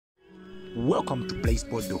Welcome to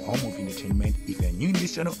PlaySport, the home of entertainment. If you're new in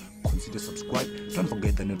this channel, consider subscribe. Don't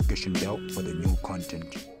forget the notification bell for the new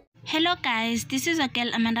content. Hello guys, this is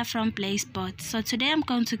girl Amanda from PlaySport. So today I'm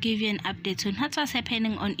going to give you an update on what was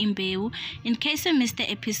happening on Imbewu in case you missed the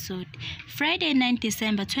episode. Friday 9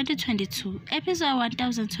 December 2022, episode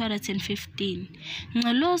 1215.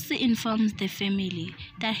 Ncolosi informs the family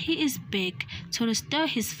that he is back to restore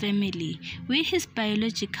his family with his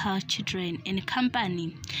biological children and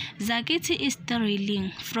company. Zakiti is still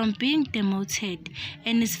reeling from being demoted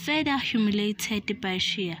and is further humiliated by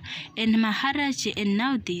Shia and Maharaji, and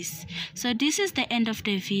now this. So this is the end of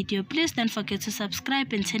the video. Please don't forget to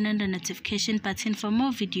subscribe and turn on the notification button for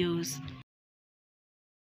more videos.